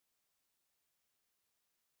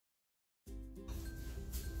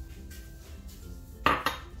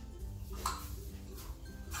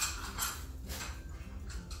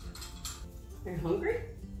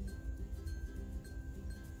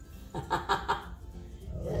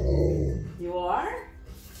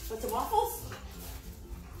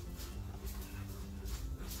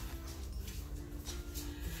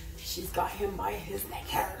got him by his neck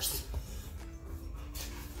hairs.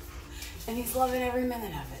 And he's loving every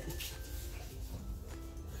minute of it.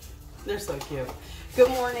 They're so cute. Good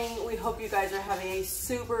morning. We hope you guys are having a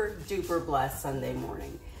super duper blessed Sunday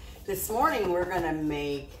morning. This morning we're gonna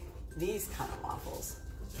make these kind of waffles.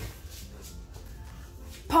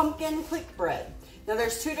 Pumpkin quick bread. Now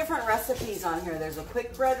there's two different recipes on here. There's a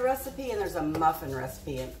quick bread recipe and there's a muffin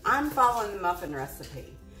recipe. And I'm following the muffin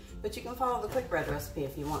recipe, but you can follow the quick bread recipe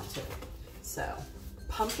if you want to. So,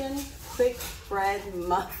 pumpkin quick bread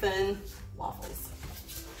muffin waffles.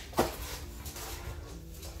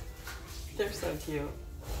 They're so cute.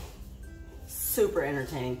 Super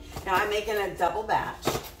entertaining. Now I'm making a double batch.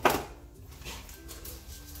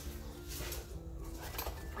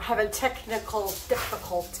 We're having technical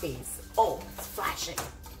difficulties. Oh, it's flashing.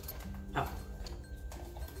 Oh.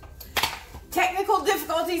 Technical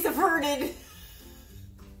difficulties averted.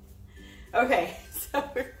 Okay, so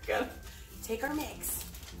we're gonna take our mix,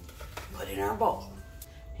 put it in our bowl.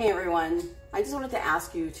 Hey everyone, I just wanted to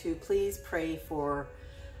ask you to please pray for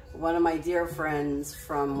one of my dear friends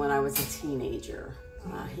from when I was a teenager.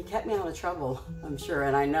 He kept me out of trouble, I'm sure,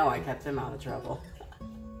 and I know I kept him out of trouble.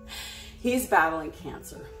 He's battling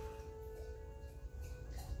cancer.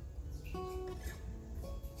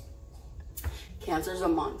 Cancer's a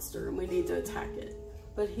monster and we need to attack it.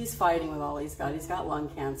 But he's fighting with all he's got. He's got lung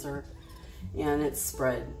cancer and it's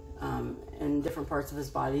spread in different parts of his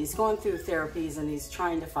body. He's going through therapies and he's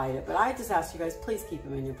trying to fight it. But I just ask you guys, please keep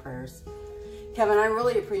him in your prayers. Kevin, I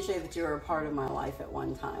really appreciate that you were a part of my life at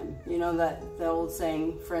one time. You know that the old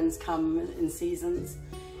saying, friends come in seasons.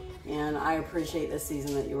 And I appreciate this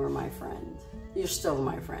season that you were my friend. You're still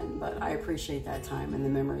my friend, but I appreciate that time and the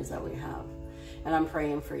memories that we have. And I'm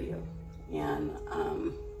praying for you. And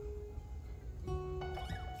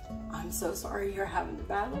I'm so sorry you're having to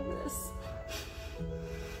battle this.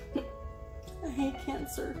 I hate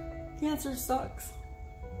cancer. Cancer sucks.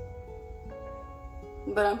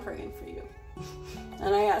 But I'm praying for you.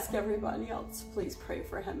 And I ask everybody else, please pray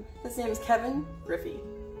for him. His name is Kevin Griffey.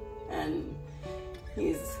 And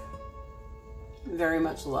he's very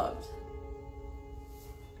much loved.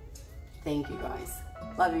 Thank you guys.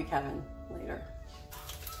 Love you, Kevin. Later.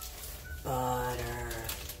 Butter.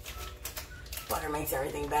 Butter makes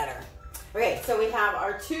everything better. Okay, so we have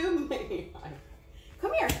our two.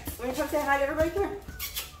 Come here. I'm gonna come say hi to everybody. Come here.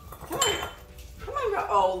 Come on. Come on, girl.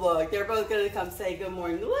 Oh, look. They're both gonna come say good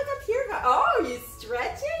morning. Look up here. Oh, are you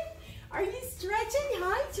stretching? Are you stretching?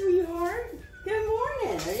 Hi, sweetheart. Good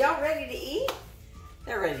morning. Are y'all ready to eat?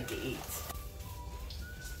 They're ready to eat.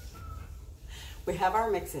 We have our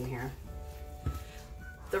mix in here.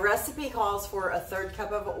 The recipe calls for a 1/3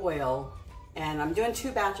 cup of oil, and I'm doing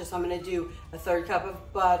 2 batches, so I'm gonna do a 1/3 cup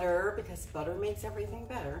of butter, because butter makes everything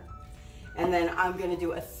better. And then I'm gonna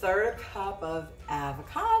do a 1/3 cup of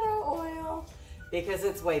avocado oil, because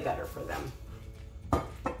it's way better for them.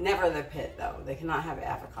 Never the pit though, they cannot have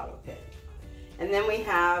avocado pit. And then we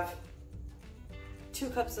have 2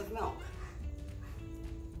 cups of milk.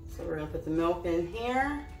 So we're gonna put the milk in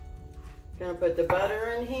here, gonna put the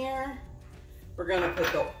butter in here, we're gonna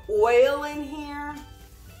put the oil in here,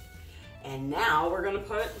 and now we're gonna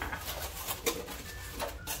put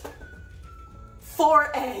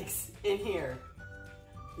 4 eggs in here.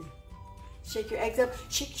 Shake your eggs up,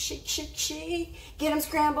 shake, shake, shake, shake. Get them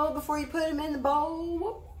scrambled before you put them in the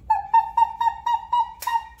bowl.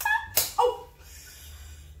 Oh!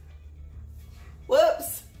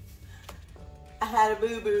 Whoops! I had a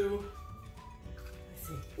boo-boo. Let's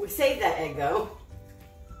see. We saved that egg though.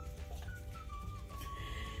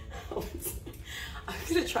 I'm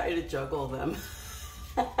gonna try to juggle them.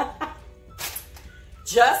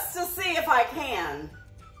 Just to see if I can.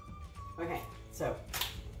 Okay, so,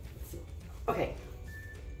 let's see. Okay,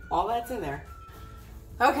 all that's in there.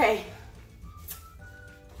 Okay.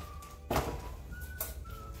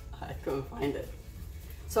 I couldn't find it.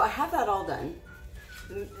 So I have that all done.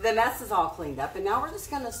 The mess is all cleaned up, and now we're just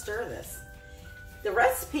gonna stir this. The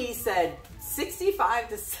recipe said 65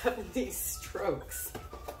 to 70 strokes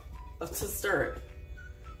to stir it,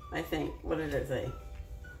 I think. What did it say?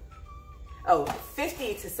 Oh,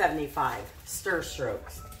 50 to 75 stir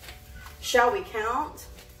strokes. Shall we count?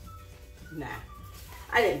 Nah,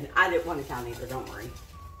 I didn't want to count either, don't worry.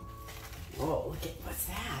 Oh, look at, what's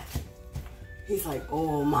that? He's like,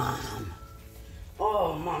 oh mom,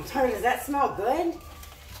 Tara, does that smell good?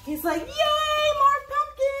 He's like, yay, more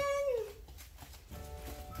pumpkin.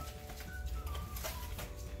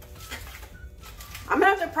 I'm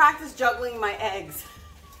gonna have to practice juggling my eggs.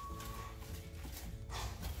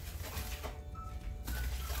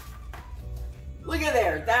 Look at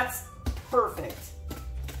there, that's perfect.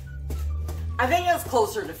 I think it's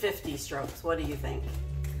closer to 50 strokes. What do you think?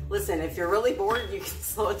 Listen, if you're really bored, you can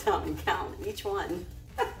slow it down and count each one.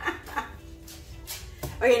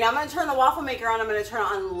 Okay, now I'm going to turn the waffle maker on. I'm going to turn it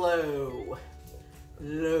on low.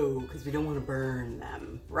 Low, because we don't want to burn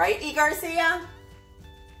them. Right, E. Garcia?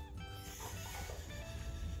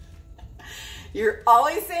 You're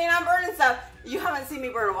always saying I'm burning stuff. You haven't seen me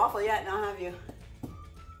burn a waffle yet, now have you?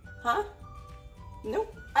 Huh?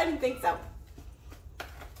 Nope, I didn't think so.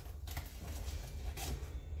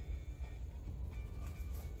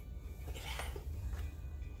 Look at that.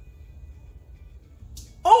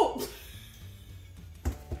 Oh!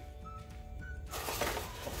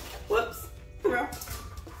 Whoops.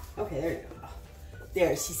 Okay, there you go.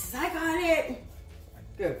 There, she says, I got it.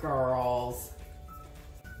 Good girls.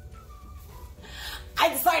 I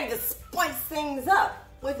decided to spice things up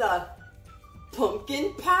with a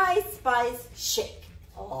pumpkin pie spice shake.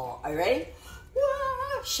 Oh, are you ready?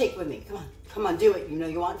 Whoa, shake with me. Come on. Come on, do it. You know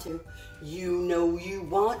you want to. You know you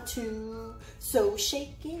want to. So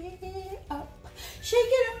shake it up. Shake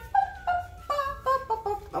it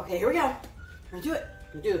up. Okay, here we go. We're gonna do it.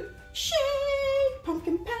 We're gonna do it. Shake,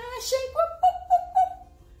 pumpkin pie shake.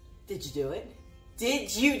 Did you do it?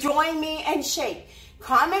 Did you join me and shake?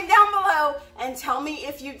 Comment down below and tell me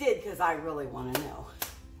if you did, because I really want to know.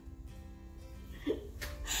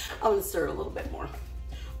 I'm going to stir it a little bit more.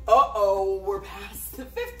 Uh-oh, we're past the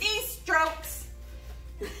 50 strokes.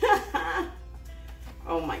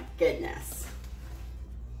 Oh my goodness.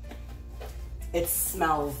 It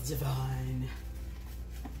smells divine.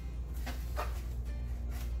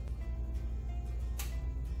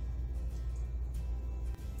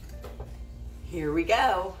 Here we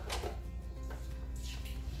go.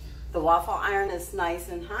 The waffle iron is nice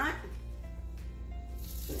and hot.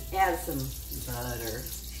 Add some butter.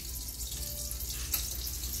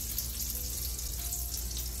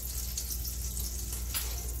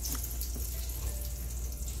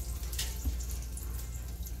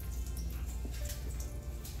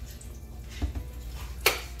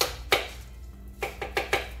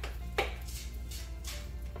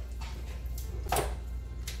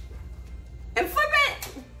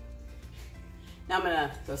 Now I'm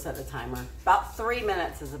gonna go set the timer. About 3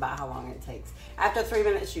 minutes is about how long it takes. After 3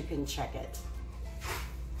 minutes, you can check it.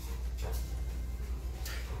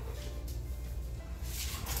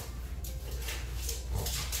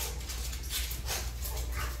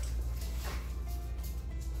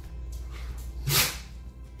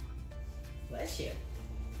 Bless you.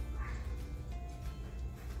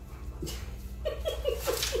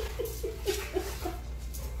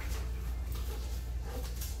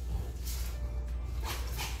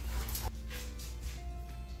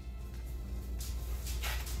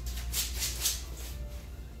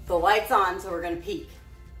 The light's on, so we're gonna peek.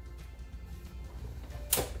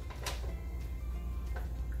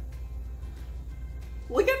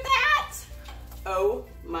 Look at that! Oh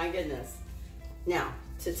my goodness. Now,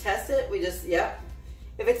 to test it, we just, yep.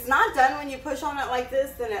 If it's not done when you push on it like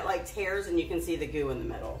this, then it like tears and you can see the goo in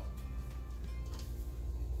the middle.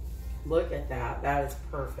 Look at that, that is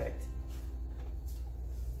perfect.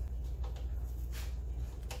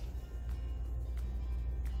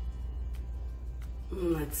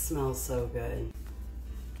 It smells so good.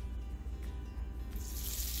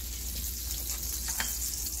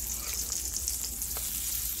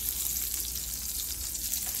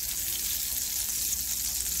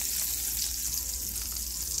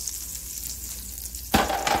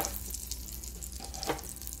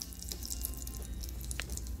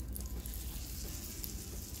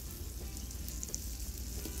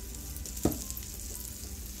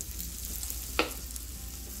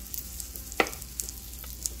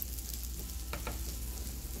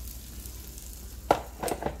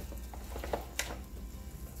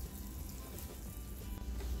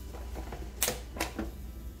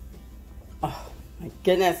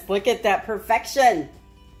 Goodness, look at that perfection.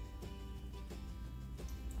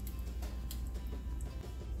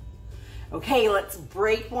 Okay, let's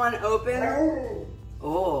break one open.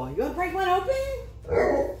 Oh, you want to break one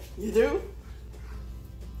open? You do?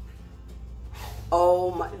 Oh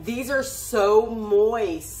my, these are so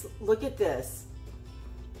moist. Look at this.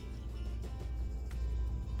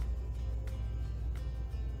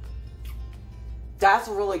 That's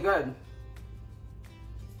really good.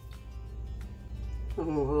 A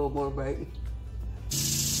little more bite.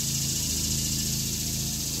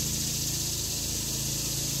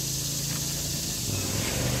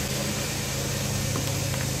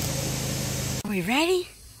 Are we ready?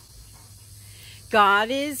 God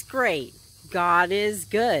is great. God is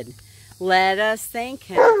good. Let us thank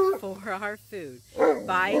Him for our food.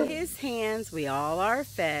 By His hands we all are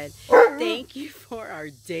fed. thank you for our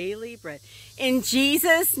daily bread. In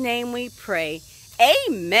Jesus' name we pray.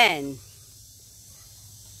 Amen.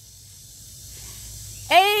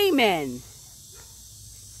 Amen.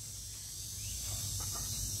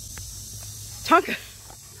 Tonka.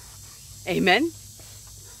 Amen.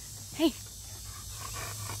 Hey.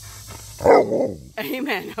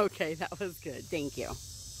 Amen. Okay, that was good. Thank you.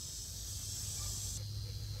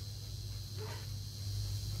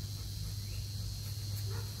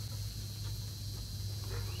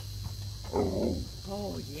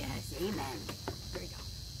 Oh, yes. Amen. There we go.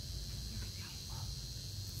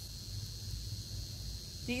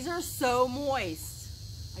 These are so moist.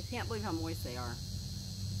 I can't believe how moist they are.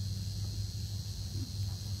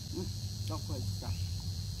 So good stuff.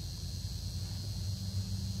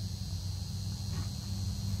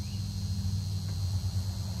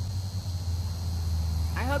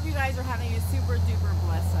 I hope you guys are having a super duper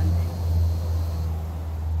blessed Sunday.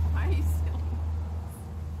 Why are you still?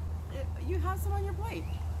 You have some on your plate.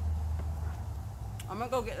 I'm gonna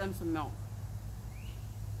go get them some milk.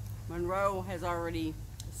 Monroe has already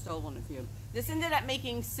stolen a few. This ended up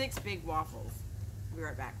making 6 big waffles. I'll be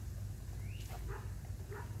right back.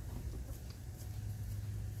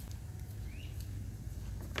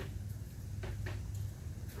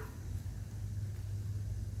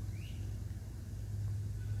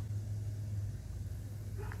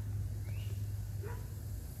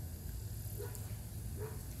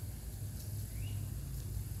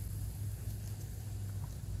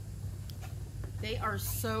 They are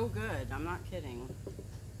so good. I'm not kidding.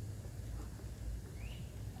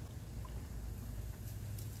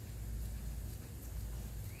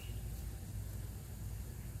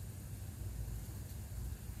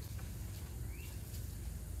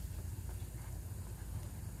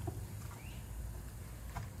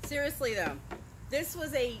 Seriously though, this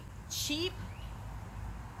was a cheap,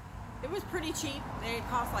 it was pretty cheap. They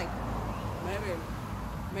cost like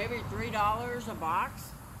maybe $3 a box.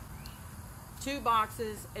 2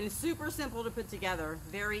 boxes, and it's super simple to put together,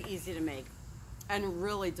 very easy to make, and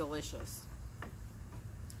really delicious.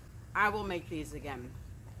 I will make these again.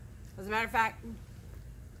 As a matter of fact,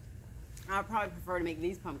 I'd probably prefer to make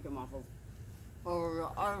these pumpkin waffles over the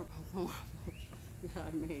other pumpkin waffles that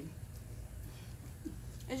I made.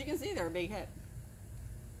 As you can see, they're a big hit.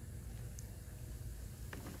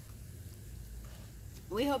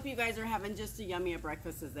 We hope you guys are having just as yummy a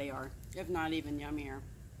breakfast as they are, if not even yummier.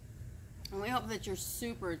 And we hope that you're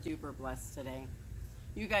super duper blessed today.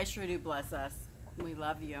 You guys sure do bless us. We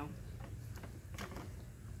love you.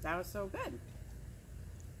 That was so good.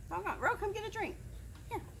 Doggone. Ro, come get a drink.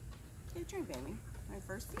 Here. Get a drink, baby. My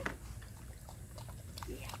first sip.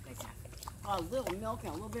 Yeah, guys have a little milk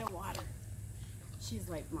and a little bit of water. She's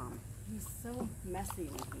like, Mom, he's so messy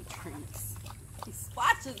when he drinks. He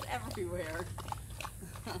splashes everywhere.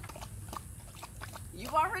 You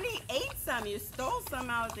already ate some. You stole some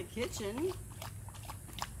out of the kitchen.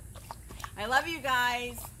 I love you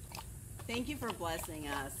guys. Thank you for blessing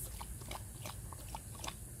us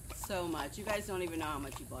so much. You guys don't even know how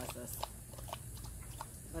much you bless us.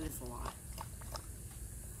 But it's a lot.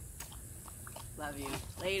 Love you.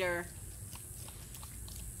 Later.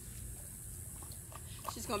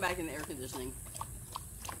 She's going back in the air conditioning.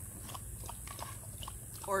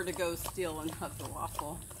 Or to go steal another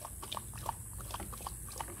waffle.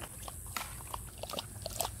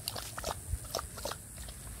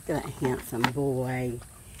 Look at that handsome boy.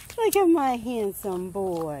 Look at my handsome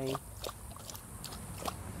boy.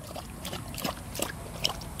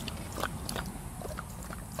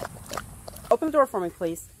 Open the door for me,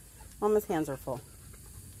 please. Mama's hands are full.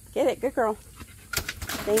 Get it. Good girl.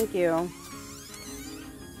 Thank you.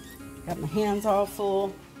 Got my hands all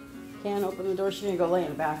full. Can't open the door. She's going to go lay in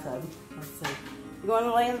the bathtub. Let's see. You going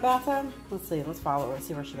to lay in the bathtub? Let's see. Let's follow her.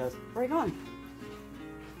 See where she goes. Where are you going?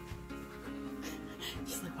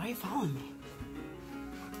 She's like, why are you following me?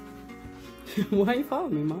 Why are you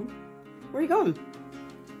following me, Mom? Where are you going?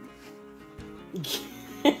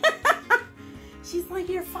 She's like,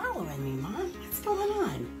 you're following me, Mom. What's going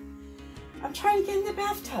on? I'm trying to get in the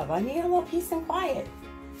bathtub. I need a little peace and quiet.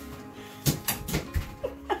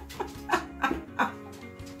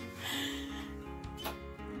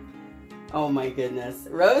 Oh my goodness.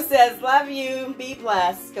 Rose says, love you. Be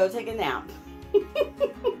blessed. Go take a nap.